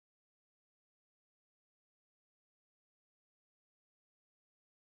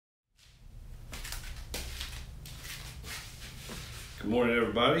Good morning,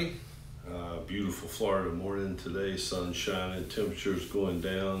 everybody. Beautiful Florida morning today. Sun shining, temperatures going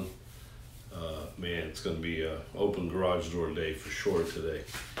down. Man, it's going to be an open garage door day for sure today.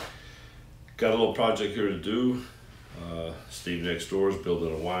 Got a little project here to do. Steve next door is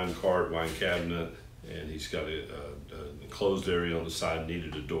building a wine cabinet, and he's got an enclosed area on the side,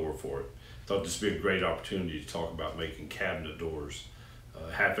 needed a door for it. Thought this would be a great opportunity to talk about making cabinet doors.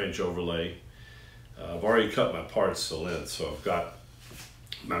 1/2 inch overlay. I've already cut my parts to length, so I've got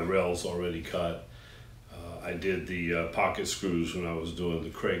my rails already cut. I did the pocket screws when I was doing the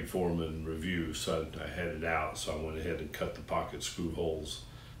Kreg Foreman review, so I had it out, so I went ahead and cut the pocket screw holes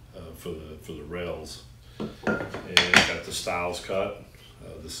for the rails, and got the stiles cut.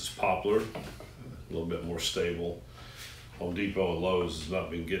 This is poplar, a little bit more stable. Home Depot and Lowe's has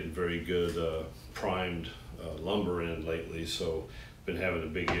not been getting very good primed lumber in lately, so been having a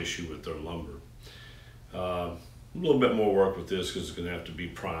big issue with their lumber. A little bit more work with this because it's going to have to be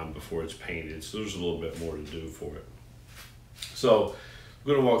primed before it's painted, so there's a little bit more to do for it. So I'm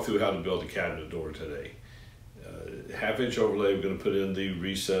going to walk through how to build a cabinet door today. 1/2 inch overlay, we're going to put in the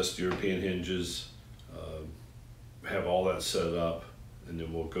recessed European hinges, have all that set up, and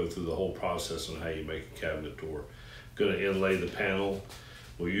then we'll go through the whole process on how you make a cabinet door. Going to inlay the panel.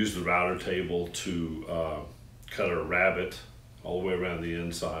 We'll use the router table to cut our rabbet all the way around the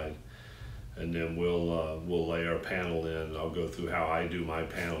inside, and then we'll lay our panel in. I'll go through how I do my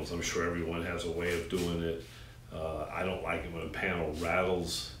panels. I'm sure everyone has a way of doing it. I don't like it when a panel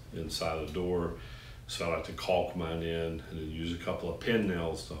rattles inside a door, so I like to caulk mine in and then use a couple of pin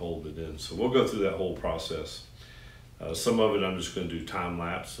nails to hold it in. So we'll go through that whole process. Some of it I'm just going to do time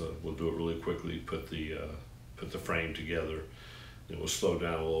lapse. We'll do it really quickly. Put the frame together. Then we'll slow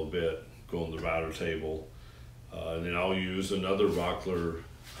down a little bit. Go on the router table, and then I'll use another Rockler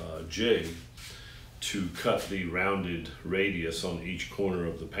jig to cut the rounded radius on each corner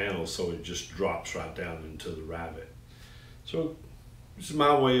of the panel, so it just drops right down into the rabbet. So this is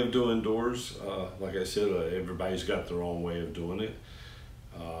my way of doing doors. Like I said, everybody's got their own way of doing it.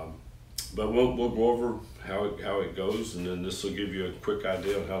 But we'll go over how it goes, and then this will give you a quick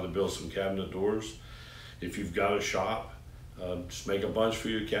idea on how to build some cabinet doors. If you've got a shop, just make a bunch for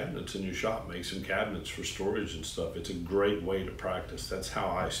your cabinets in your shop. Make some cabinets for storage and stuff. It's a great way to practice. That's how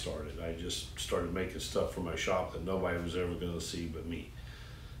I started. I just started making stuff for my shop that nobody was ever going to see but me.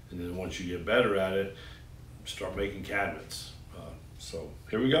 And then once you get better at it, start making cabinets. So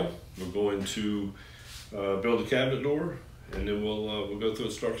here we go. We're going to build a cabinet door, and then we'll go through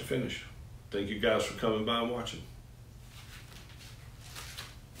it start to finish. Thank you guys for coming by and watching.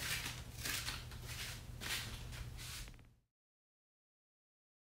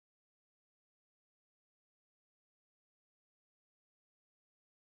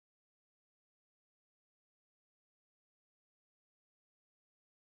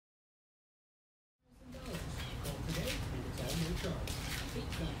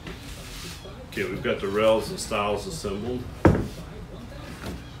 Okay, we've got the rails and stiles assembled.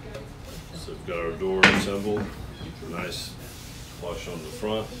 So we've got our door assembled. Nice flush on the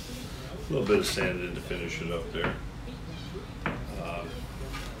front. A little bit of sanding to finish it up there.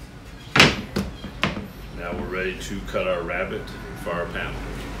 Now we're ready to cut our rabbet for our panel.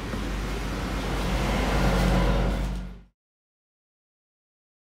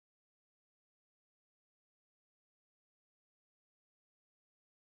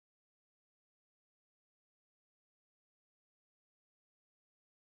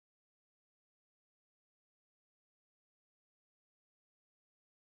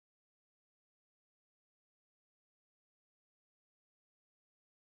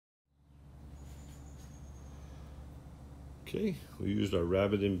 Okay, we used our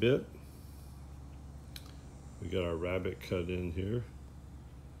rabbeting bit. We got our rabbet cut in here.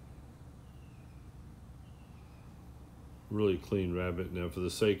 Really clean rabbet. Now, for the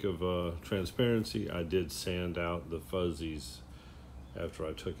sake of transparency, I did sand out the fuzzies after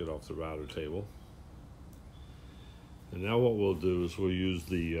I took it off the router table. And now what we'll do is we'll use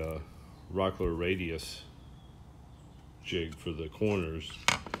the Rockler radius jig for the corners.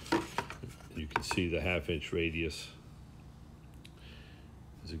 You can see the 1/2 inch radius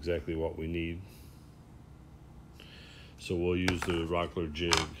is exactly what we need. So we'll use the Rockler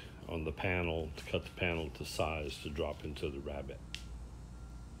jig on the panel to cut the panel to size to drop into the rabbet.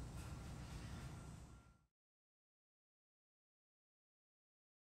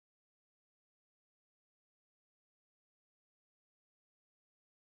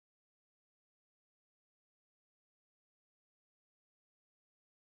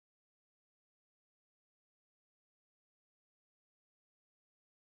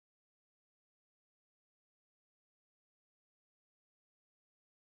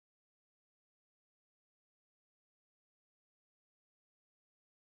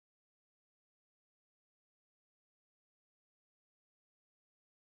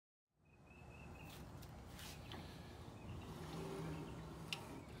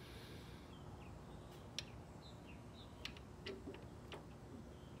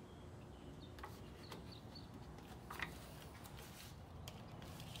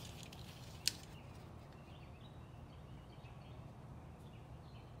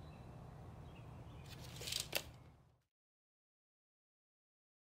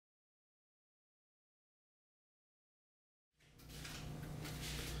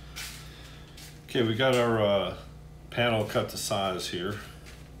 Okay, we got our panel cut to size here.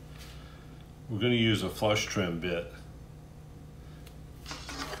 We're going to use a flush trim bit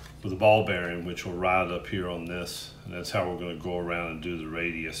with a ball bearing, which will ride up here on this, and that's how we're going to go around and do the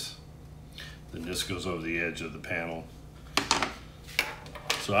radius. Then this goes over the edge of the panel.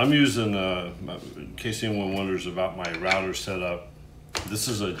 So I'm using, in case anyone wonders about my router setup, this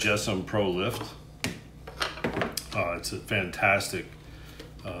is a Jessam Pro lift. It's a fantastic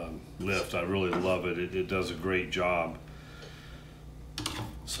lift. I really love it. It does a great job.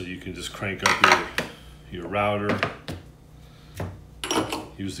 So you can just crank up your router,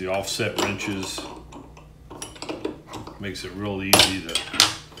 use the offset wrenches. Makes it real easy to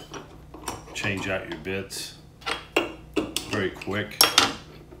change out your bits. Very quick.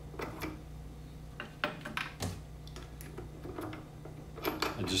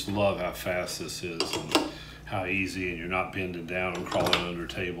 I just love how fast this is and how easy, and you're not bending down and crawling under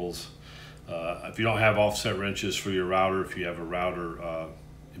tables. If you don't have offset wrenches for your router, if you have a router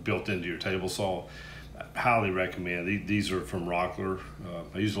built into your table saw, I highly recommend. These are from Rockler.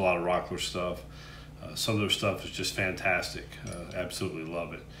 I use a lot of Rockler stuff. Some of their stuff is just fantastic. Absolutely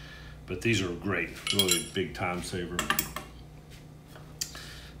love it. But these are great, really big time saver.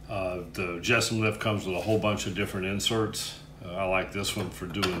 The Jessam lift comes with a whole bunch of different inserts. I like this one for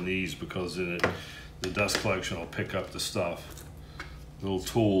doing these because then the dust collection will pick up the stuff. Little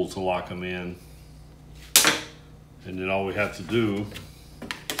tool to lock them in. And then all we have to do,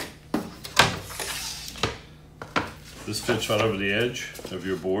 this fits right over the edge of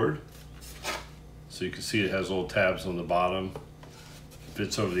your board. So you can see it has little tabs on the bottom.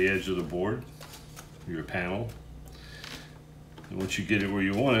 Fits over the edge of the board, your panel. And once you get it where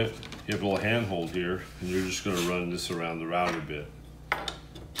you want it, you have a little handhold here, and you're just going to run this around the router bit.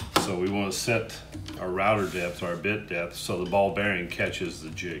 So we want to set our router depth, our bit depth, so the ball bearing catches the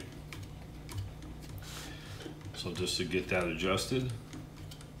jig. So just to get that adjusted.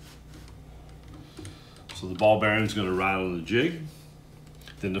 So the ball bearing is going to ride on the jig.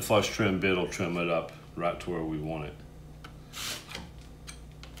 Then the flush trim bit will trim it up right to where we want it.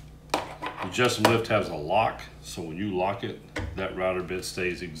 The Jessam lift has a lock, so when you lock it, that router bit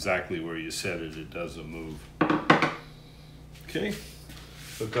stays exactly where you set it. It doesn't move. Okay,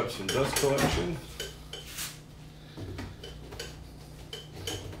 hook up some dust collection.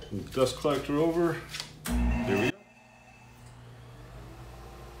 Move the dust collector over. There we go.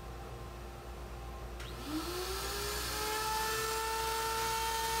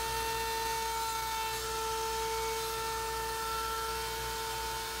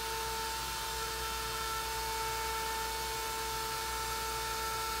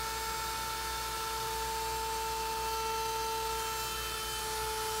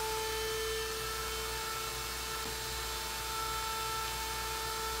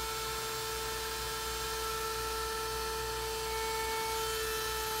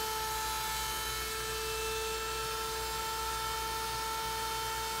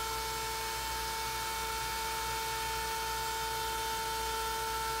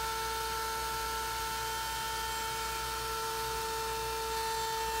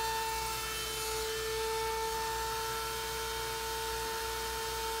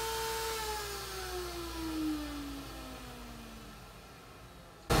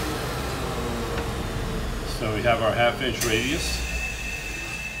 So we have our 1/2 inch radius,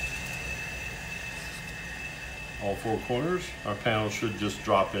 all 4 corners. Our panel should just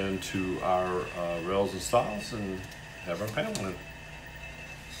drop into our rails and stiles and have our panel in.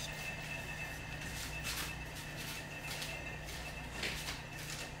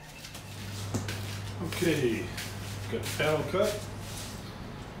 Okay, got the panel cut,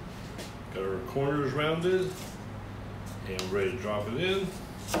 got our corners rounded, and we're ready to drop it in.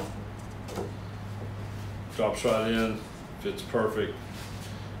 Drops right in, fits perfect.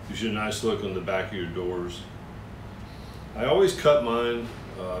 Gives you a nice look on the back of your doors. I always cut mine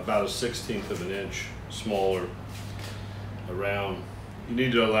about 1/16 of an inch smaller around. You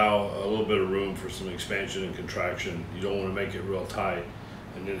need to allow a little bit of room for some expansion and contraction. You don't want to make it real tight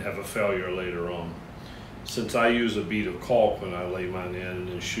and then have a failure later on. Since I use a bead of caulk when I lay mine in and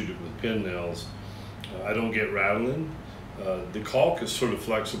then shoot it with pin nails, I don't get rattling. The caulk is sort of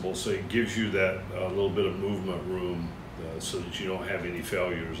flexible, so it gives you that little bit of movement room so that you don't have any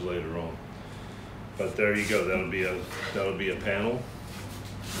failures later on. But there you go. That'll be a panel.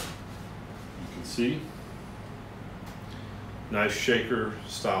 You can see nice shaker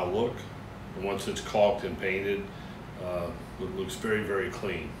style look. And once it's caulked and painted, it looks very, very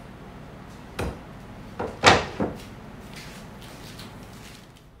clean.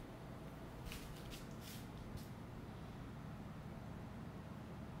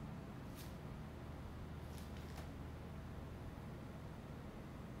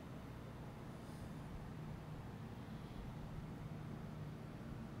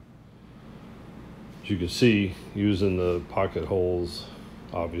 you can see, using the pocket holes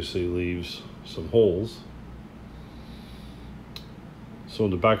obviously leaves some holes. So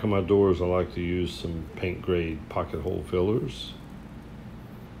in the back of my doors, I like to use some paint grade pocket hole fillers.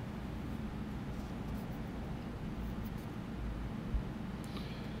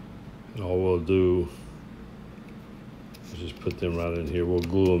 And all we'll do is just put them right in here. We'll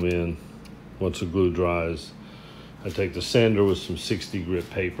glue them in. Once the glue dries, I take the sander with some 60 grit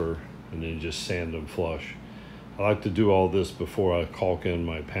paper and then just sand them flush. I like to do all this before I caulk in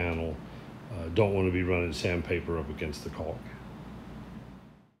my panel. Don't want to be running sandpaper up against the caulk.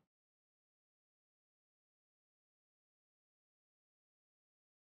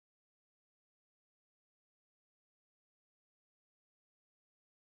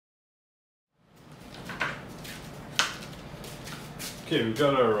 Okay, we've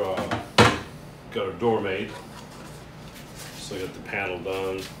got our door made. So I got the panel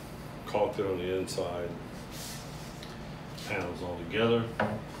done, caulked it on the inside. Panels all together.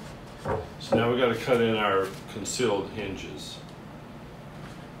 So now we got to cut in our concealed hinges.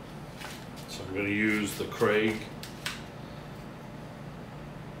 So I'm going to use the Kreg.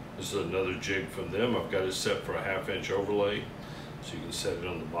 This is another jig from them. I've got it set for a 1/2 inch overlay, so you can set it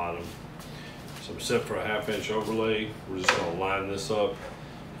on the bottom. So I'm set for a 1/2 inch overlay. We're just going to line this up.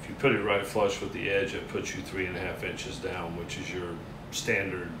 If you put it right flush with the edge, it puts you 3.5 inches down, which is your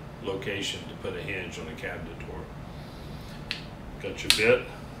standard location to put a hinge on a cabinet door. Got your bit,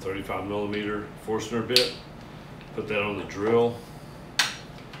 35mm Forstner bit. Put that on the drill.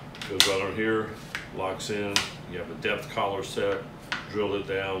 Goes right on here, locks in. You have a depth collar set. Drill it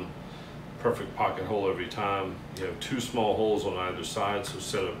down. Perfect pocket hole every time. You have 2 small holes on either side, so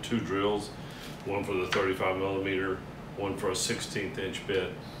set up 2 drills. One for the 35mm, one for a 1/16 inch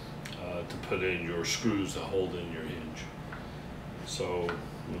bit to put in your screws that hold in your hinge. So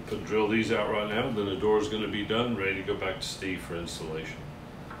I'm going to drill these out right now, then the door is going to be done, ready to go back to Steve for installation.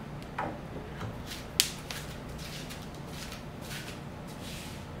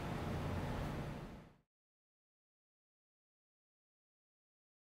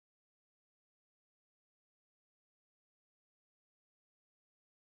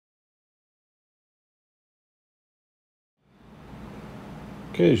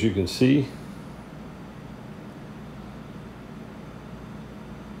 Okay, as you can see,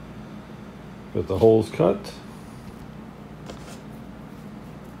 got the holes cut.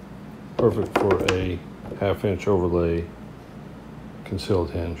 Perfect for a 1/2 inch overlay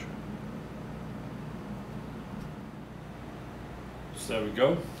concealed hinge. So there we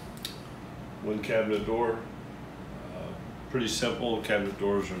go. One cabinet door. Pretty simple. Cabinet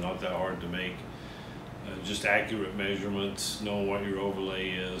doors are not that hard to make. Just accurate measurements, knowing what your overlay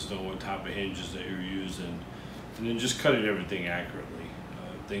is, knowing what type of hinges that you're using, and then just cutting everything accurately.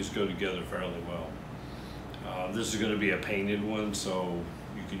 Things go together fairly well. This is going to be a painted one, so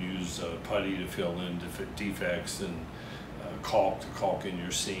you can use putty to fill in defects and caulk to caulk in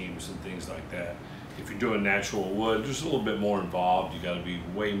your seams and things like that. If you're doing natural wood, there's a little bit more involved. You got to be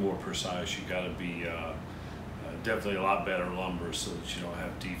way more precise. You got to be definitely a lot better lumber so that you don't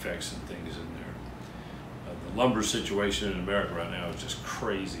have defects and things in there. The lumber situation in America right now is just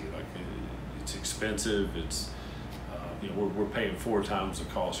crazy. Like it's expensive. It's you know, we're paying 4 times the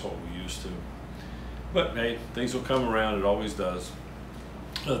cost what we used to. But hey, things will come around. It always does.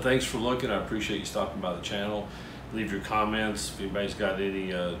 Thanks for looking. I appreciate you stopping by the channel. Leave your comments. If anybody's got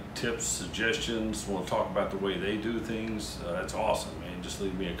any tips, suggestions, want to talk about the way they do things, that's awesome, man. Just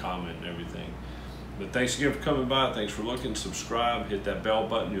leave me a comment and everything. But thanks again for coming by. Thanks for looking. Subscribe. Hit that bell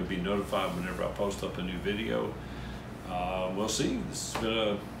button. You'll be notified whenever I post up a new video. We'll see. It's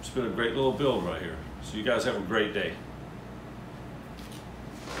been a great little build right here. So you guys have a great day.